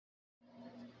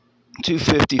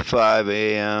2:55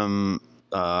 a.m.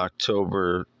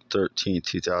 October 13th,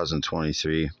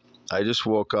 2023. I just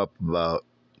woke up about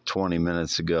 20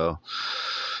 minutes ago.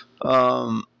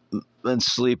 Um, Been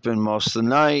sleeping most of the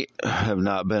night. Have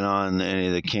not been on any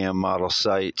of the cam model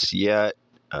sites yet.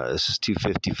 This is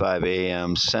 2:55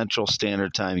 a.m. Central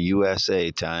Standard Time, USA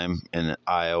time, in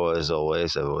Iowa as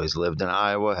always. I've always lived in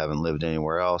Iowa, haven't lived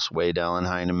anywhere else. Wade Allen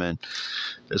Heineman.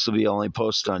 This will be only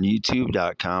posted on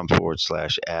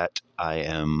youtube.com/at I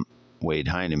am Wade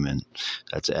Heineman.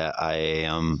 That's at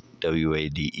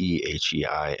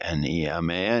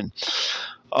IAMWADEHEINEMAN.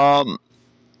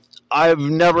 I've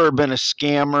never been a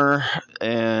scammer,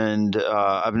 and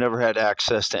I've never had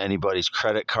access to anybody's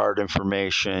credit card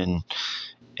information,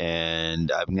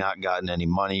 and I've not gotten any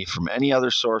money from any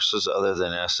other sources other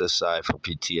than SSI for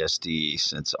PTSD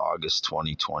since August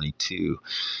 2022.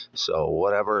 So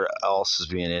whatever else is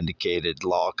being indicated,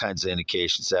 all kinds of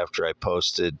indications after I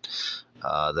posted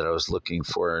that I was looking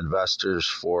for investors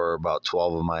for about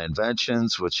 12 of my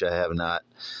inventions, which I have not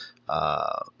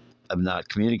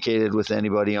communicated with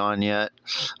anybody on yet.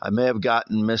 I may have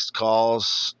gotten missed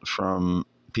calls from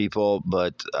people,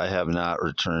 but I have not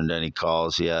returned any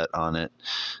calls yet on it.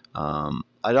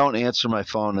 I don't answer my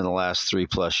phone in the last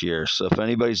 3+ years. So if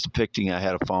anybody's depicting I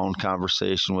had a phone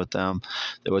conversation with them,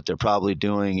 what they're probably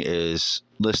doing is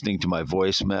listening to my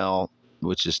voicemail,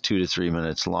 which is 2 to 3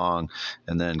 minutes long,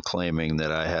 and then claiming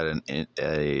that I had an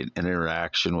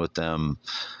interaction with them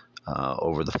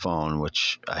over the phone,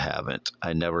 which I haven't.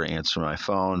 I never answer my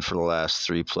phone for the last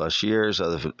 3+ years,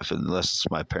 unless it's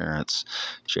my parents,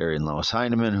 Jerry and Lois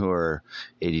Heineman, who are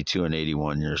 82 and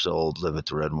 81 years old, live at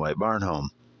the Red and White Barn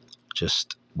Home,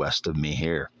 just west of me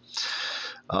here.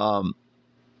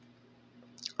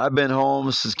 I've been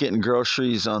home since getting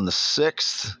groceries on the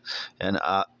 6th, and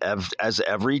as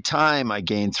every time I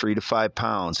gain 3 to 5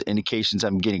 pounds, indications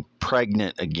I'm getting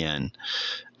pregnant again.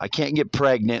 I can't get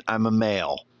pregnant. I'm a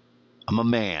male. I'm a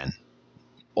man.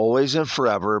 Always and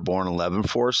forever, born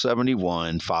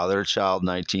 11/4/71, father of child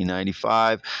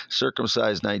 1995,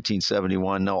 circumcised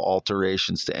 1971, no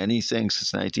alterations to anything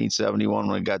since 1971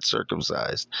 when I got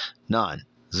circumcised. None.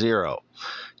 Zero.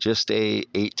 Just a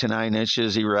 8 to 9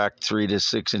 inches erect, 3 to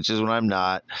 6 inches when I'm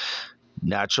not.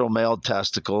 Natural male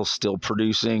testicles, still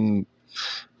producing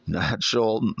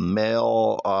natural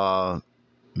male,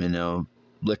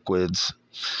 liquids.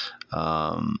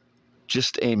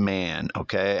 Just a man,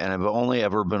 okay? And I've only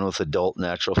ever been with adult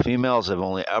natural females. I've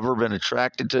only ever been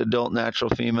attracted to adult natural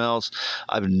females.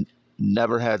 I've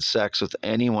never had sex with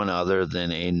anyone other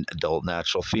than an adult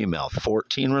natural female.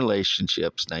 14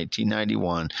 relationships,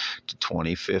 1991 to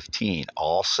 2015,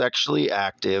 all sexually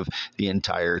active the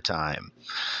entire time.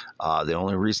 The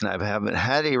only reason I haven't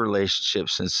had a relationship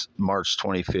since March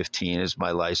 2015 is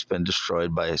my life's been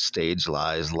destroyed by stage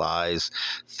lies,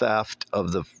 theft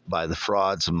by the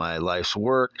frauds of my life's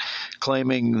work,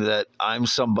 claiming that I'm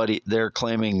somebody. They're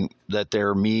claiming that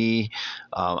they're me.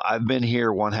 I've been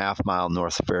here 1/2 mile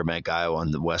north of Fairbank, Iowa,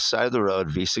 on the west side of the road,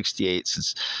 V68,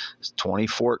 since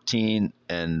 2014,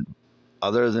 and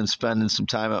other than spending some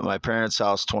time at my parents'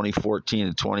 house 2014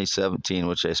 and 2017,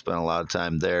 which I spent a lot of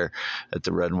time there at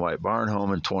the Red and White Barn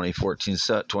Home in 2014,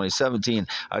 2017,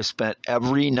 I've spent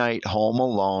every night home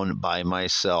alone by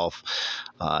myself.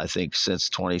 I think since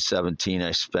 2017,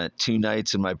 I spent 2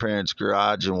 nights in my parents'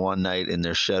 garage and 1 night in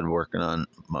their shed working on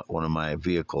one of my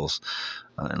vehicles,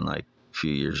 and like a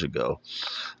few years ago.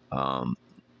 And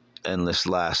this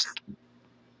last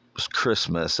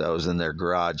Christmas, I was in their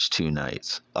garage 2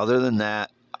 nights. Other than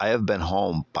that, I have been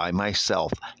home by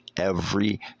myself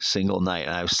every single night,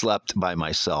 and I've slept by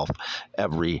myself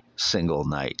every single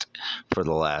night for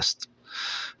the last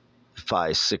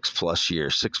 5, 6+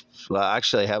 years.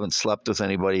 Actually, I haven't slept with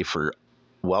anybody for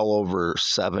well over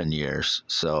 7 years.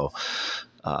 So,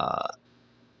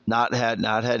 not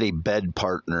had a bed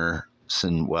partner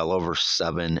in well over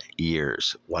 7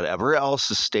 years. Whatever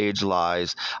else is stage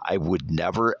lies, I would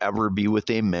never ever be with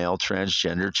a male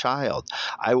transgender child.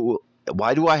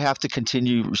 Why do I have to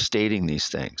continue stating these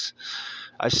things?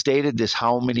 I've stated this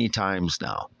how many times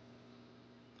now?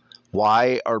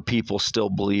 Why are people still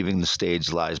believing the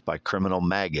stage lies by criminal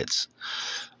maggots?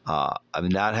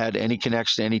 I've not had any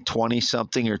connection to any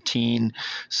 20-something or teen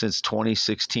since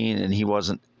 2016, and he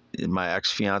wasn't. My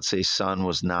ex-fiance's son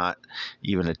was not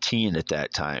even a teen at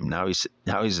that time. Now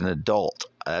he's an adult.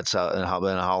 That's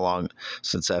how long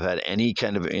since I've had any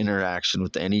kind of interaction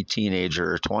with any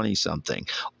teenager or 20-something.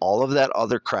 All of that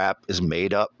other crap is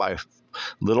made up by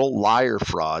little liar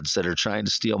frauds that are trying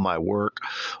to steal my work,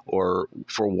 or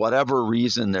for whatever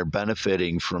reason they're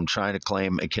benefiting from trying to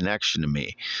claim a connection to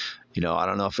me. I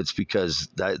don't know if it's because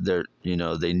that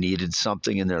they needed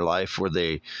something in their life where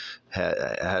they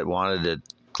had wanted to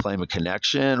claim a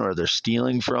connection, or they're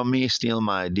stealing from me, stealing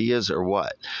my ideas, or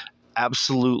what.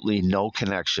 Absolutely no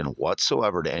connection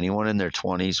whatsoever to anyone in their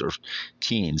 20s or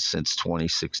teens since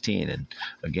 2016. And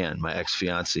again, my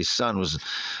ex-fiance's son was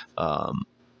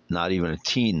not even a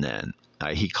teen then.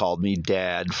 He called me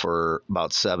dad for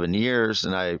about 7 years,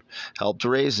 and I helped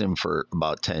raise him for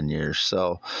about 10 years.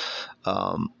 So,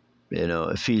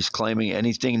 if he's claiming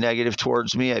anything negative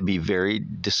towards me, I'd be very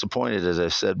disappointed. As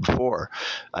I've said before,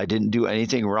 I didn't do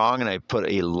anything wrong, and I put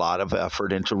a lot of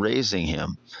effort into raising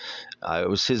him. I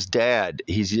was his dad.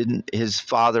 His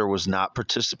father was not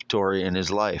participatory in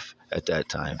his life at that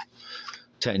time.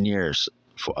 10 years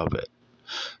of it.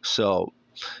 So,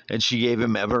 and she gave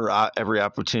him every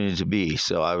opportunity to be.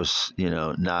 So I was,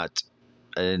 I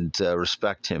didn't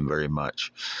respect him very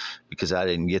much, because I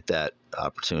didn't get that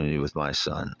opportunity with my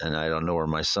son. And I don't know where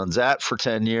my son's at for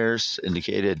 10 years.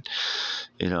 Indicated,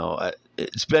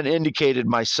 it's been indicated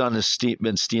my son has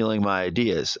been stealing my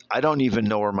ideas. I don't even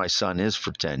know where my son is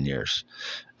for 10 years.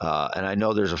 And I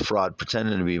know there's a fraud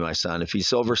pretending to be my son. If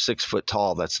he's over 6 foot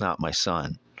tall, that's not my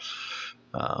son.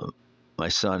 My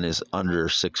son is under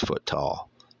 6 foot tall.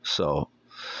 So,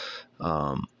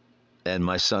 and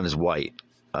my son is white.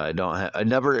 I've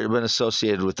never been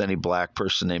associated with any black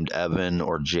person named Evan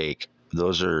or Jake.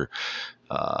 Those are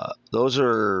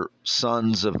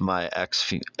sons of my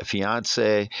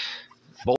ex-fiance.